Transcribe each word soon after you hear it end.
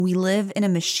We live in a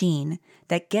machine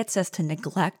that gets us to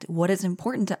neglect what is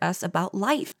important to us about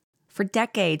life. For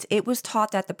decades, it was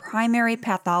taught that the primary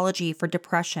pathology for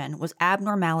depression was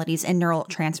abnormalities in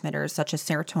neurotransmitters such as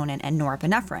serotonin and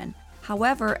norepinephrine.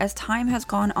 However, as time has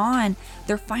gone on,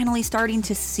 they're finally starting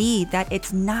to see that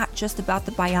it's not just about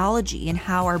the biology and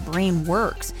how our brain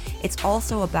works. It's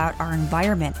also about our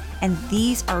environment. And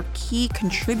these are key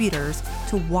contributors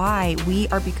to why we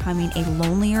are becoming a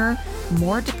lonelier,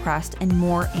 more depressed, and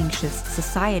more anxious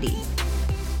society.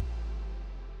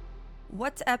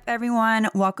 What's up, everyone?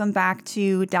 Welcome back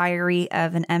to Diary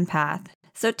of an Empath.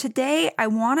 So today I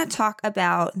want to talk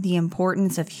about the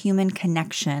importance of human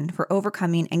connection for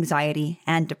overcoming anxiety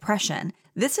and depression.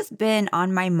 This has been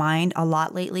on my mind a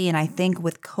lot lately, and I think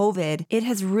with COVID, it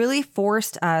has really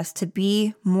forced us to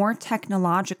be more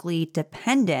technologically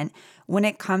dependent when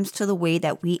it comes to the way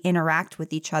that we interact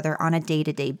with each other on a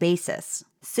day-to-day basis.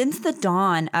 Since the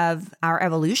dawn of our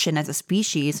evolution as a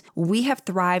species, we have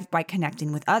thrived by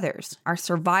connecting with others. Our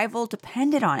survival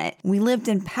depended on it. We lived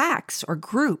in packs or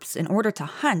groups in order to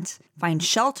hunt, find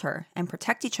shelter, and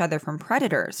protect each other from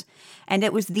predators. And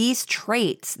it was these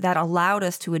traits that allowed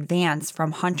us to advance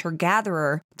from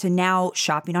hunter-gatherer to now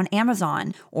shopping on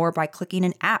Amazon or by clicking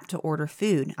an app to order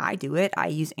food. I do it. I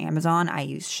use Amazon. I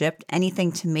use Shipt,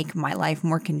 anything to make my life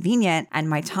more convenient and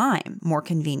my time more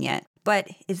convenient. But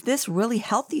is this really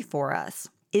healthy for us?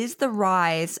 Is the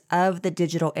rise of the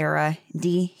digital era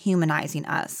dehumanizing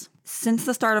us? Since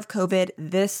the start of COVID,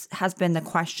 this has been the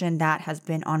question that has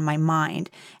been on my mind.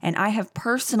 And I have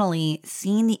personally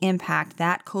seen the impact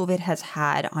that COVID has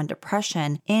had on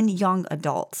depression in young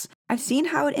adults. I've seen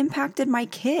how it impacted my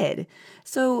kid.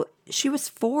 So she was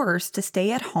forced to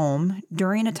stay at home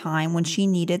during a time when she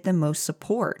needed the most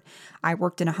support. I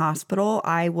worked in a hospital.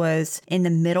 I was in the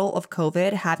middle of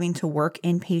COVID having to work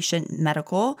inpatient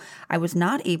medical. I was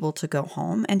not able to go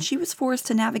home, and she was forced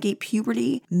to navigate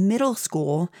puberty, middle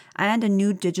school, and a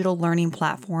new digital learning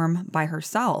platform by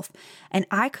herself. And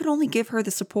I could only give her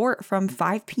the support from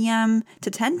 5 p.m. to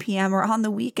 10 p.m. or on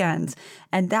the weekends.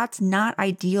 And that's not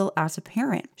ideal as a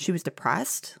parent. She was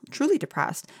depressed, truly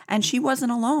depressed, and she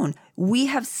wasn't alone. We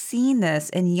have seen this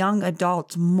in young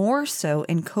adults more so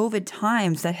in COVID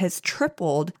times that has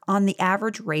tripled on the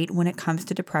average rate when it comes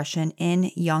to depression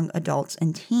in young adults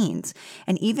and teens.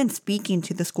 And even speaking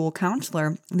to the school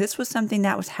counselor, this was something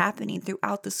that was happening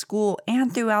throughout the school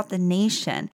and throughout the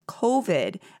nation.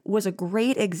 COVID was a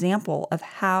great example of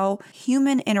how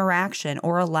human interaction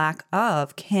or a lack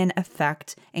of can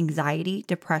affect anxiety,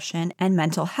 depression, and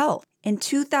mental health. In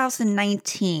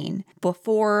 2019,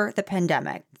 before the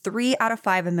pandemic, 3 out of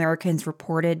 5 Americans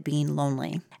reported being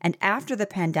lonely. And after the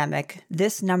pandemic,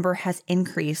 this number has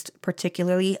increased,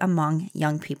 particularly among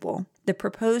young people. The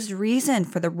proposed reason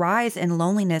for the rise in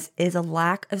loneliness is a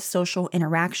lack of social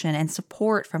interaction and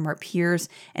support from our peers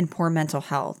and poor mental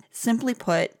health. Simply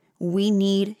put, we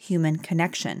need human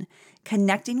connection.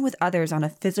 Connecting with others on a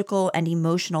physical and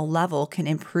emotional level can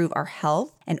improve our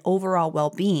health and overall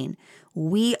well-being.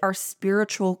 We are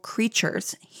spiritual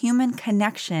creatures. Human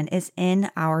connection is in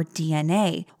our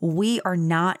DNA. We are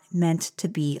not meant to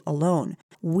be alone.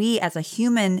 We as a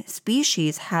human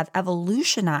species have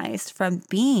evolutionized from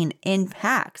being in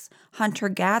packs,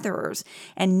 hunter-gatherers,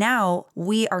 and now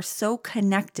we are so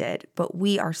connected, but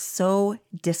we are so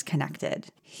disconnected.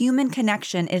 Human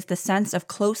connection is the sense of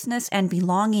closeness and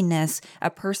belongingness a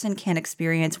person can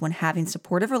experience when having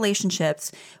supportive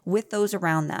relationships with those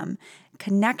around them.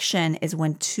 Connection is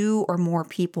when 2 or more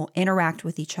people interact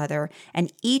with each other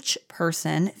and each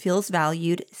person feels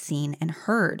valued, seen, and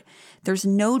heard. There's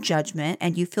no judgment,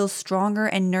 and you feel stronger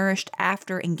and nourished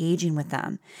after engaging with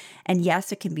them. And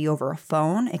yes, it can be over a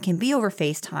phone, it can be over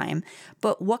FaceTime,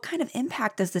 but what kind of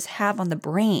impact does this have on the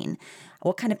brain?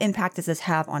 What kind of impact does this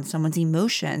have on someone's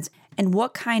emotions? And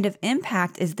what kind of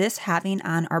impact is this having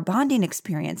on our bonding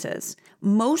experiences?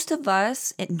 Most of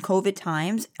us in COVID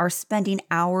times are spending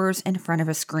hours in front of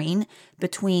a screen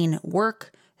between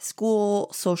work,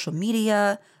 school, social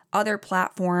media, other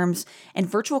platforms, and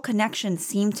virtual connections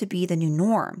seem to be the new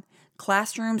norm.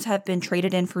 Classrooms have been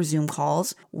traded in for Zoom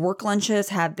calls. Work lunches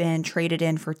have been traded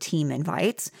in for team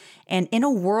invites. And in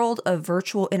a world of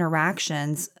virtual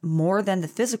interactions, more than the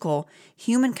physical,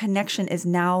 human connection is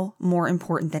now more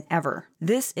important than ever.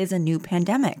 This is a new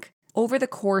pandemic. Over the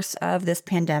course of this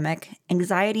pandemic,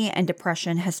 anxiety and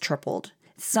depression has tripled.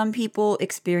 Some people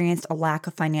experienced a lack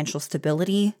of financial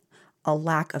stability, a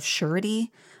lack of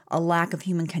surety, a lack of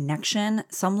human connection.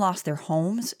 Some lost their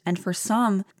homes, and for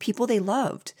some, people they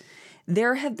loved.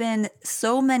 There have been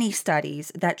so many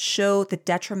studies that show the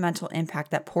detrimental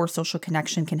impact that poor social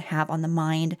connection can have on the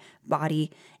mind,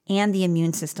 body, and the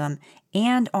immune system,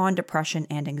 and on depression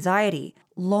and anxiety.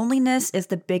 Loneliness is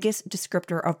the biggest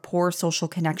descriptor of poor social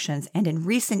connections, and in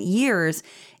recent years,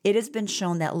 it has been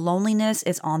shown that loneliness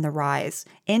is on the rise.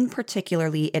 In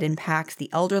particularly, it impacts the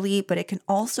elderly, but it can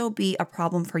also be a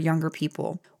problem for younger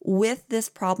people. With this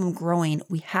problem growing,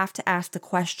 we have to ask the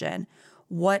question,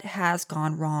 what has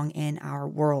gone wrong in our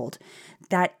world?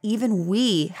 That even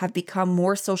we have become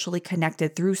more socially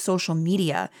connected through social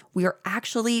media. We are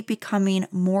actually becoming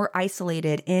more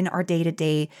isolated in our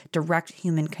day-to-day direct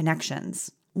human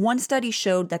connections. One study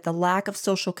showed that the lack of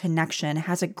social connection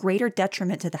has a greater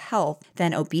detriment to the health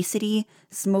than obesity,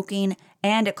 smoking,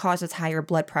 and it causes higher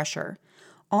blood pressure.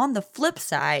 On the flip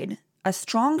side, a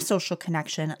strong social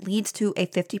connection leads to a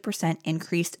 50%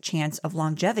 increased chance of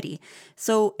longevity.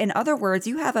 So, in other words,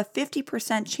 you have a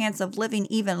 50% chance of living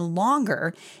even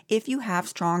longer if you have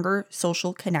stronger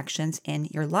social connections in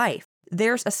your life.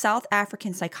 There's a South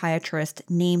African psychiatrist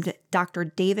named Dr.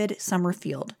 David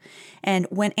Summerfield. And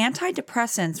when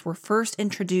antidepressants were first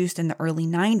introduced in the early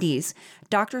 90s,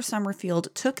 Dr. Summerfield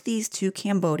took these to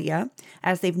Cambodia,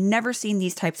 as they've never seen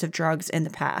these types of drugs in the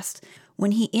past.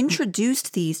 When he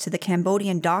introduced these to the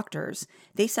Cambodian doctors,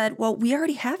 they said, well, we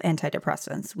already have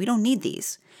antidepressants. We don't need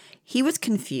these. He was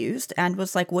confused and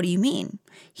was like, what do you mean?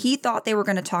 He thought they were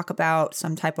going to talk about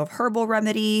some type of herbal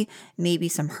remedy, maybe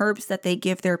some herbs that they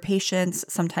give their patients,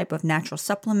 some type of natural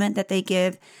supplement that they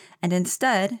give. And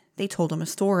instead, they told him a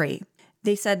story.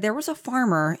 They said there was a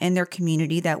farmer in their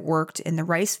community that worked in the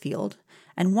rice field.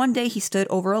 And one day he stood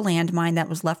over a landmine that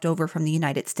was left over from the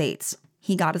United States.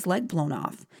 He got his leg blown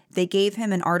off. They gave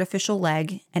him an artificial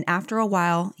leg, and after a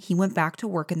while, he went back to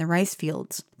work in the rice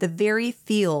fields, the very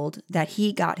field that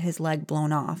he got his leg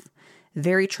blown off.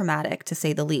 Very traumatic, to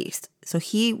say the least. So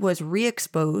he was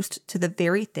re-exposed to the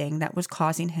very thing that was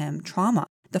causing him trauma.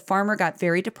 The farmer got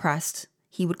very depressed.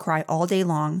 He would cry all day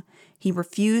long. He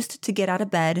refused to get out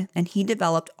of bed, and he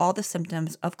developed all the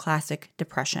symptoms of classic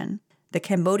depression. The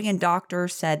Cambodian doctor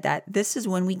said that this is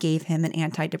when we gave him an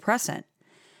antidepressant.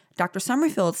 Dr.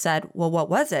 Summerfield said, well, what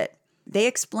was it? They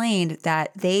explained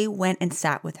that they went and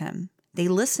sat with him. They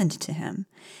listened to him.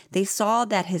 They saw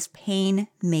that his pain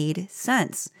made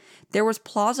sense. There was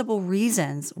plausible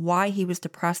reasons why he was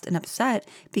depressed and upset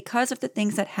because of the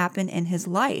things that happened in his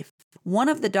life. One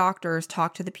of the doctors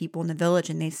talked to the people in the village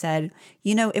and they said,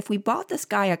 if we bought this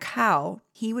guy a cow,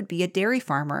 he would be a dairy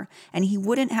farmer and he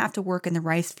wouldn't have to work in the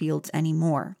rice fields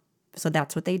anymore. So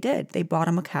that's what they did. They bought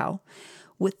him a cow.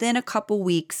 Within a couple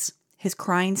weeks, his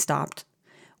crying stopped.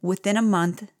 Within a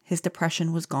month, his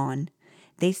depression was gone.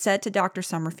 They said to Dr.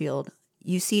 Summerfield,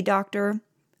 you see, doctor,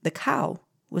 the cow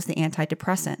was the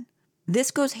antidepressant.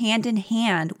 This goes hand in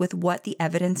hand with what the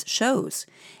evidence shows.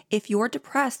 If you're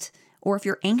depressed or if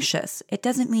you're anxious, it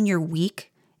doesn't mean you're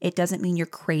weak. It doesn't mean you're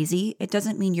crazy. It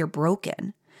doesn't mean you're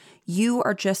broken. You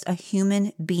are just a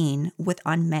human being with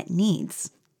unmet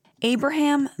needs.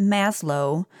 Abraham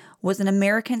Maslow was an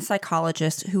American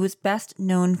psychologist who was best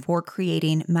known for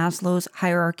creating Maslow's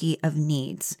hierarchy of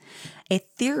needs, a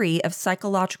theory of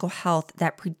psychological health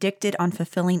that predicted on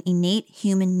fulfilling innate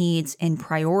human needs in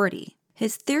priority.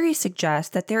 His theory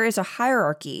suggests that there is a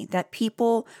hierarchy, that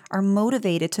people are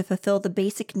motivated to fulfill the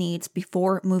basic needs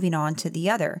before moving on to the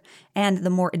other, and the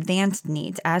more advanced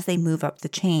needs as they move up the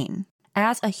chain.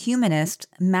 As a humanist,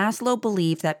 Maslow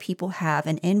believed that people have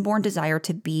an inborn desire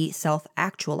to be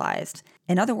self-actualized.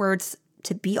 In other words,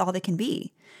 to be all they can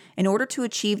be. In order to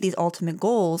achieve these ultimate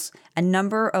goals, a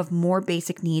number of more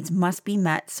basic needs must be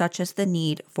met, such as the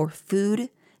need for food,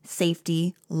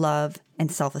 safety, love,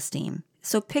 and self-esteem.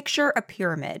 So picture a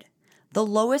pyramid. The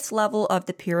lowest level of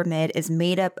the pyramid is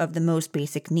made up of the most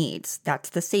basic needs. That's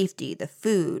the safety, the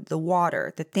food, the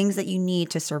water, the things that you need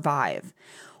to survive,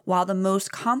 while the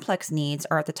most complex needs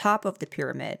are at the top of the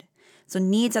pyramid. So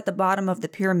needs at the bottom of the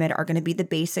pyramid are going to be the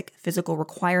basic physical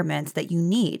requirements that you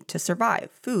need to survive: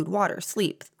 food, water,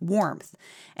 sleep, warmth.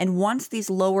 And once these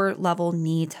lower level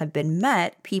needs have been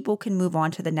met, people can move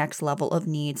on to the next level of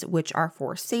needs, which are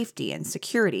for safety and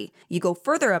security. You go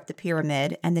further up the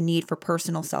pyramid and the need for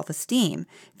personal self-esteem,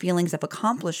 feelings of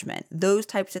accomplishment, those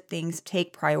types of things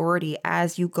take priority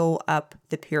as you go up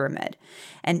the pyramid.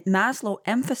 And Maslow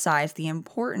emphasized the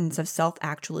importance of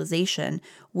self-actualization,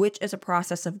 which is a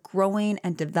process of growing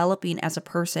and developing as a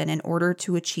person in order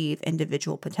to achieve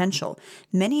individual potential.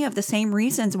 Many of the same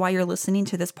reasons why you're listening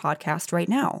to this podcast right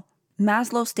now.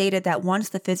 Maslow stated that once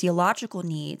the physiological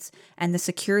needs and the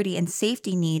security and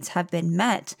safety needs have been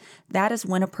met, that is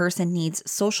when a person needs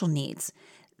social needs.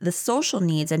 The social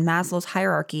needs in Maslow's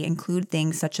hierarchy include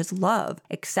things such as love,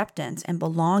 acceptance, and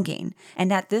belonging.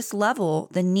 And at this level,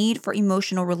 the need for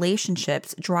emotional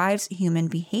relationships drives human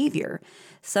behavior.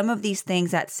 Some of these things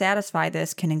that satisfy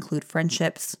this can include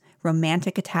friendships,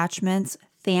 romantic attachments,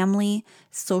 family,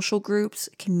 social groups,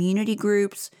 community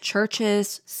groups,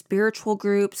 churches, spiritual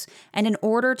groups, and in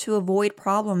order to avoid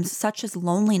problems such as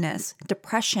loneliness,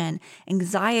 depression,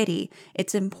 anxiety,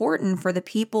 it's important for the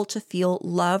people to feel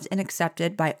loved and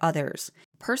accepted by others.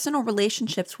 Personal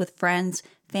relationships with friends,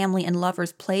 family, and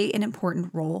lovers play an important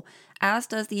role, as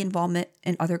does the involvement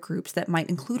in other groups that might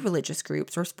include religious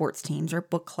groups or sports teams or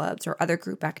book clubs or other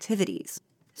group activities.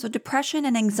 So depression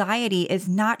and anxiety is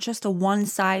not just a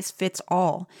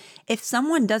one-size-fits-all. If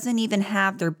someone doesn't even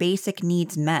have their basic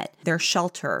needs met, their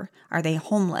shelter, are they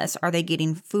homeless? Are they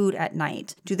getting food at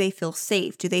night? Do they feel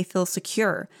safe? Do they feel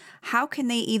secure? How can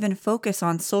they even focus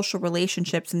on social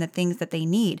relationships and the things that they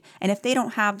need? And if they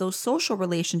don't have those social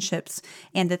relationships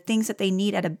and the things that they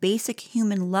need at a basic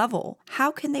human level,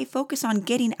 how can they focus on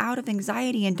getting out of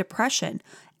anxiety and depression?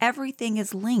 Everything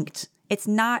is linked. It's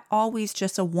not always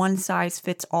just a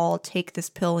one-size-fits-all, take this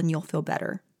pill and you'll feel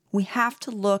better. We have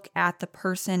to look at the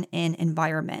person and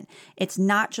environment. It's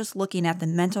not just looking at the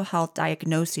mental health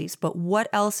diagnoses, but what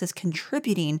else is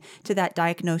contributing to that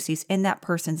diagnosis in that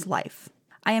person's life.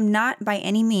 I am not by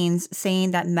any means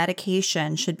saying that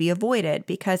medication should be avoided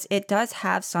because it does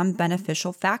have some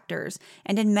beneficial factors.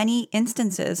 And in many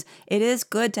instances, it is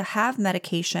good to have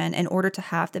medication in order to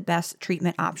have the best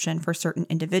treatment option for certain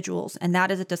individuals. And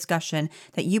that is a discussion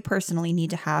that you personally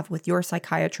need to have with your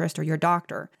psychiatrist or your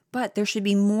doctor. But there should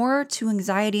be more to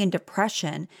anxiety and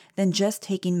depression than just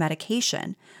taking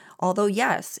medication. Although,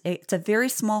 yes, it's a very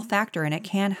small factor and it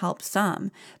can help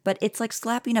some, but it's like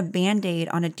slapping a Band-Aid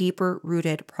on a deeper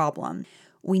rooted problem.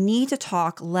 We need to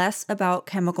talk less about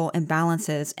chemical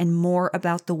imbalances and more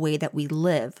about the way that we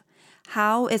live.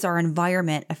 How is our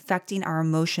environment affecting our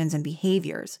emotions and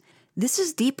behaviors? This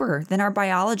is deeper than our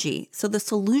biology, so the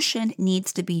solution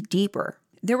needs to be deeper.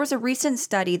 There was a recent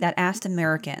study that asked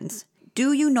Americans,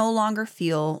 do you no longer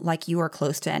feel like you are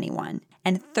close to anyone?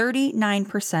 And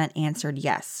 39% answered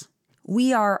yes.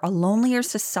 We are a lonelier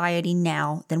society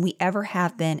now than we ever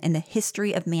have been in the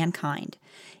history of mankind.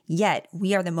 Yet,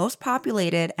 we are the most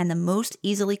populated and the most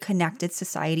easily connected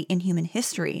society in human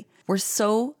history. We're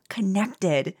so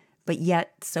connected, but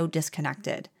yet so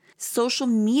disconnected. Social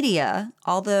media,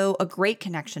 although a great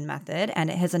connection method,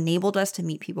 and it has enabled us to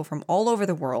meet people from all over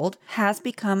the world, has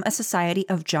become a society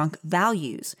of junk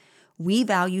values. We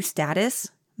value status,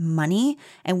 money,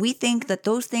 and we think that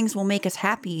those things will make us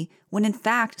happy, when in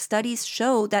fact, studies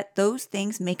show that those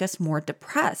things make us more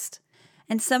depressed.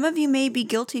 And some of you may be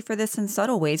guilty for this in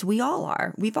subtle ways. We all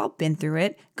are. We've all been through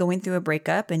it, going through a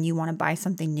breakup and you want to buy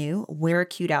something new, wear a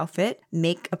cute outfit,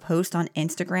 make a post on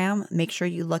Instagram, make sure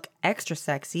you look extra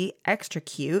sexy, extra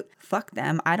cute. Fuck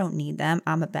them. I don't need them.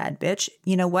 I'm a bad bitch.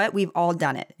 You know what? We've all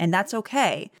done it, and that's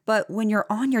okay. But when you're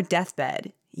on your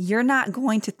deathbed, you're not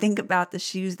going to think about the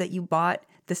shoes that you bought,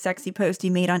 the sexy post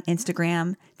you made on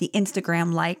Instagram, the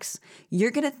Instagram likes.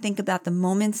 You're going to think about the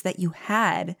moments that you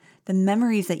had, the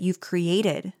memories that you've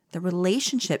created, the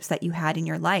relationships that you had in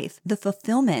your life, the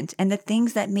fulfillment and the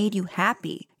things that made you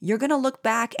happy. You're going to look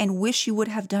back and wish you would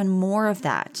have done more of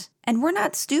that. And we're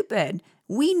not stupid.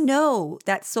 We know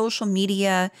that social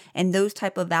media and those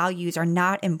type of values are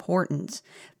not important,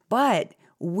 but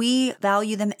we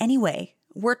value them anyway.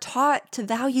 We're taught to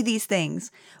value these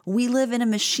things. We live in a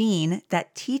machine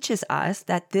that teaches us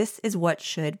that this is what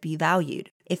should be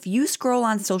valued. If you scroll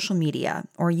on social media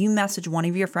or you message one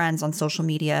of your friends on social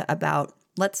media about,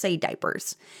 let's say,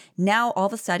 diapers, now all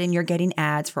of a sudden you're getting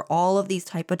ads for all of these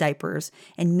type of diapers.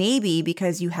 And maybe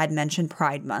because you had mentioned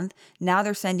Pride Month, now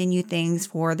they're sending you things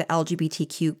for the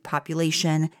LGBTQ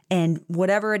population, and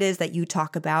whatever it is that you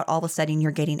talk about, all of a sudden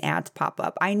you're getting ads pop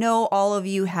up. I know all of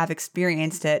you have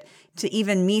experienced it. To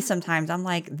even me sometimes, I'm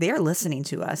like, they're listening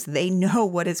to us. They know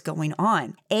what is going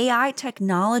on. AI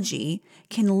technology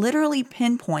can literally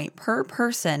pinpoint per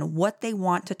person what they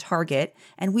want to target,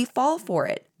 and we fall for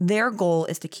it. Their goal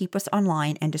is to keep us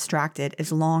online and distracted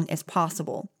as long as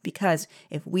possible. Because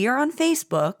if we are on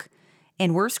Facebook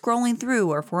and we're scrolling through,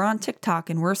 or if we're on TikTok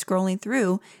and we're scrolling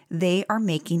through, they are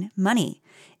making money.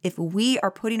 If we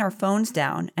are putting our phones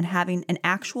down and having an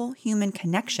actual human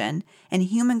connection and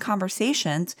human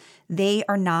conversations, they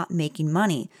are not making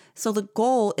money. So the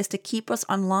goal is to keep us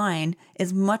online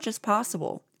as much as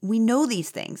possible. We know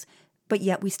these things, but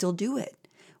yet we still do it.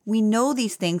 We know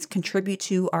these things contribute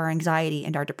to our anxiety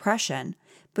and our depression,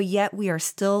 but yet we are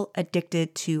still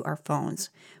addicted to our phones.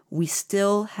 We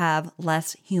still have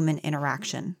less human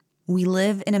interaction. We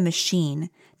live in a machine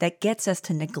that gets us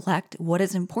to neglect what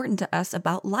is important to us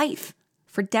about life.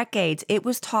 For decades, it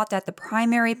was taught that the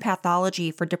primary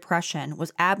pathology for depression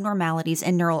was abnormalities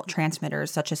in neurotransmitters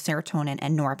such as serotonin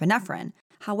and norepinephrine.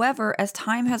 However, as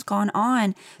time has gone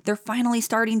on, they're finally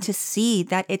starting to see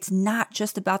that it's not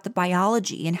just about the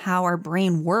biology and how our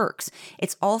brain works.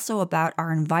 It's also about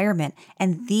our environment.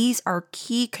 And these are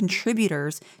key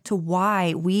contributors to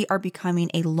why we are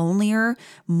becoming a lonelier,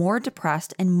 more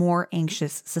depressed, and more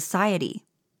anxious society.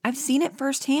 I've seen it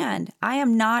firsthand. I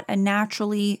am not a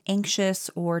naturally anxious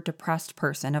or depressed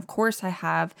person. Of course, I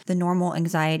have the normal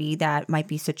anxiety that might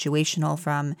be situational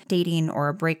from dating or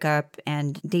a breakup,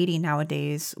 and dating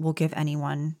nowadays will give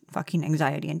anyone fucking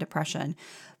anxiety and depression.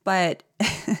 But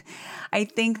I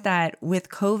think that with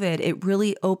COVID, it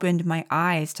really opened my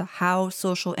eyes to how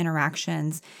social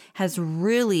interactions has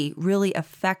really, really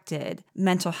affected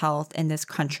mental health in this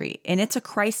country. And it's a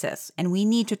crisis, and we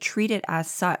need to treat it as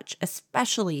such,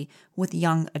 especially with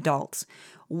young adults.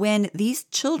 When these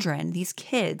children, these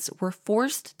kids were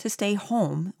forced to stay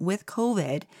home with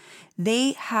COVID,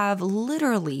 they have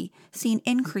literally seen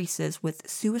increases with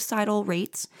suicidal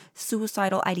rates,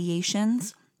 suicidal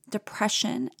ideations,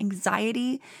 depression,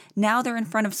 anxiety. Now they're in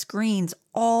front of screens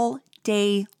all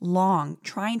day long,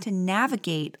 trying to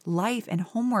navigate life and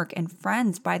homework and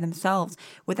friends by themselves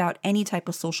without any type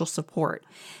of social support.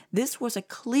 This was a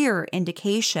clear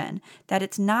indication that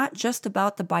it's not just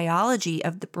about the biology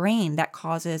of the brain that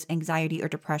causes anxiety or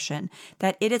depression,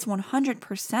 that it is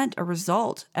 100% a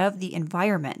result of the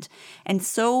environment. And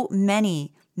so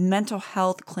many mental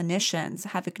health clinicians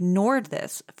have ignored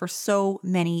this for so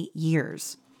many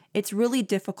years. It's really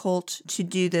difficult to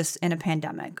do this in a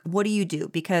pandemic. What do you do?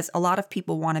 Because a lot of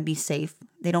people want to be safe.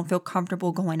 They don't feel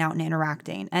comfortable going out and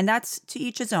interacting. And that's to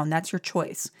each his own. That's your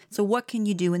choice. So what can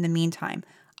you do in the meantime?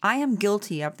 I am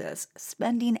guilty of this,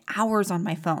 spending hours on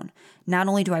my phone. Not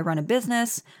only do I run a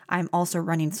business, I'm also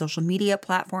running social media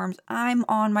platforms. I'm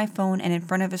on my phone and in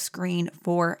front of a screen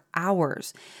for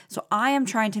hours. So I am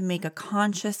trying to make a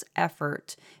conscious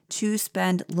effort to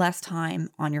spend less time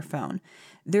on your phone.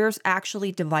 There's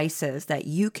actually devices that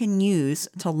you can use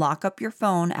to lock up your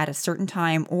phone at a certain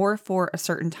time or for a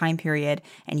certain time period,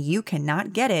 and you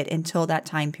cannot get it until that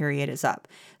time period is up.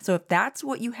 So if that's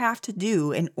what you have to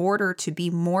do in order to be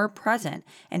more present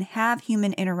and have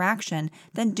human interaction,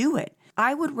 then do it.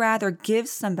 I would rather give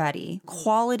somebody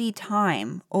quality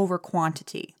time over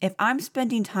quantity. If I'm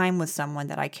spending time with someone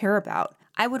that I care about,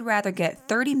 I would rather get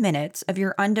 30 minutes of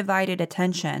your undivided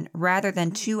attention rather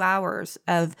than 2 hours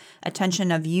of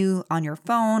attention of you on your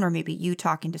phone, or maybe you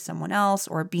talking to someone else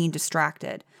or being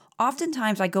distracted.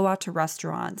 Oftentimes I go out to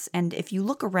restaurants, and if you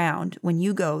look around when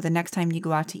you go the next time you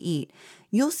go out to eat,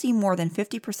 you'll see more than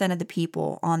 50% of the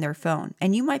people on their phone.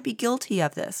 And you might be guilty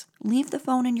of this. Leave the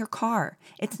phone in your car.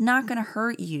 It's not going to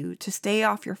hurt you to stay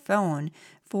off your phone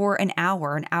for an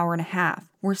hour and a half.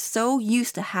 We're so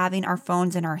used to having our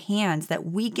phones in our hands that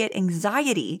we get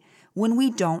anxiety when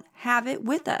we don't have it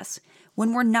with us,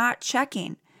 when we're not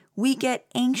checking. We get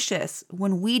anxious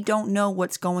when we don't know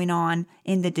what's going on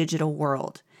in the digital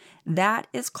world. That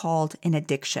is called an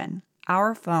addiction.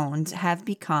 Our phones have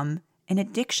become an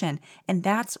addiction, and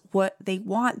that's what they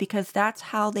want because that's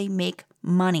how they make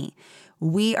money.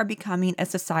 We are becoming a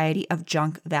society of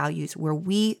junk values where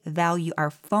we value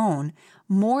our phone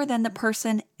more than the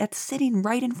person that's sitting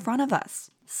right in front of us.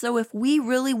 So if we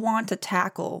really want to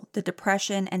tackle the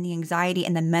depression and the anxiety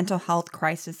and the mental health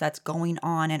crisis that's going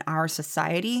on in our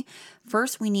society,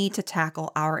 first we need to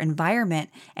tackle our environment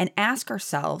and ask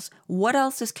ourselves, what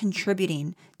else is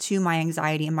contributing to my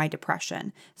anxiety and my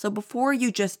depression? So before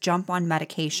you just jump on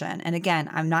medication, and again,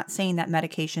 I'm not saying that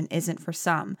medication isn't for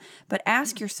some, but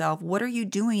ask yourself, what are you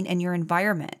doing in your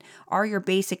environment? Are your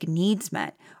basic needs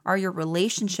met? Are your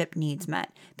relationship needs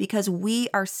met? Because we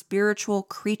are spiritual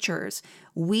creatures.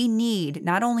 We need,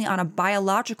 not only on a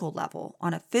biological level,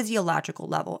 on a physiological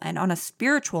level, and on a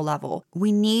spiritual level,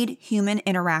 we need human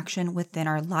interaction within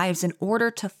our lives in order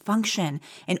to function,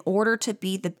 in order to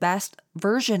be the best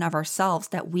version of ourselves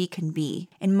that we can be.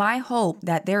 And my hope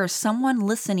that there is someone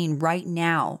listening right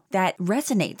now that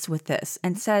resonates with this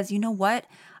and says, you know what?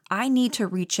 I need to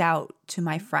reach out to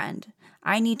my friend.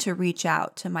 I need to reach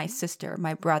out to my sister,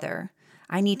 my brother.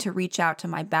 I need to reach out to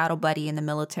my battle buddy in the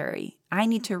military. I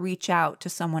need to reach out to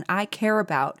someone I care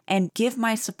about and give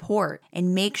my support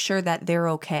and make sure that they're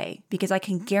okay, because I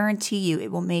can guarantee you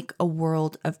it will make a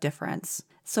world of difference.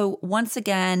 So once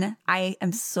again, I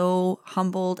am so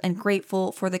humbled and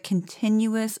grateful for the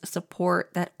continuous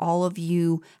support that all of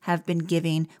you have been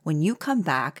giving when you come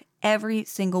back every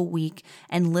single week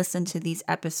and listen to these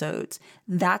episodes.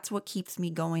 That's what keeps me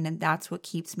going, and that's what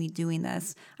keeps me doing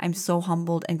this. I'm so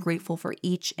humbled and grateful for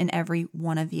each and every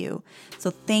one of you. So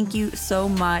thank you so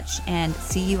much, and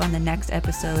see you on the next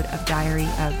episode of Diary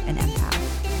of an Empath.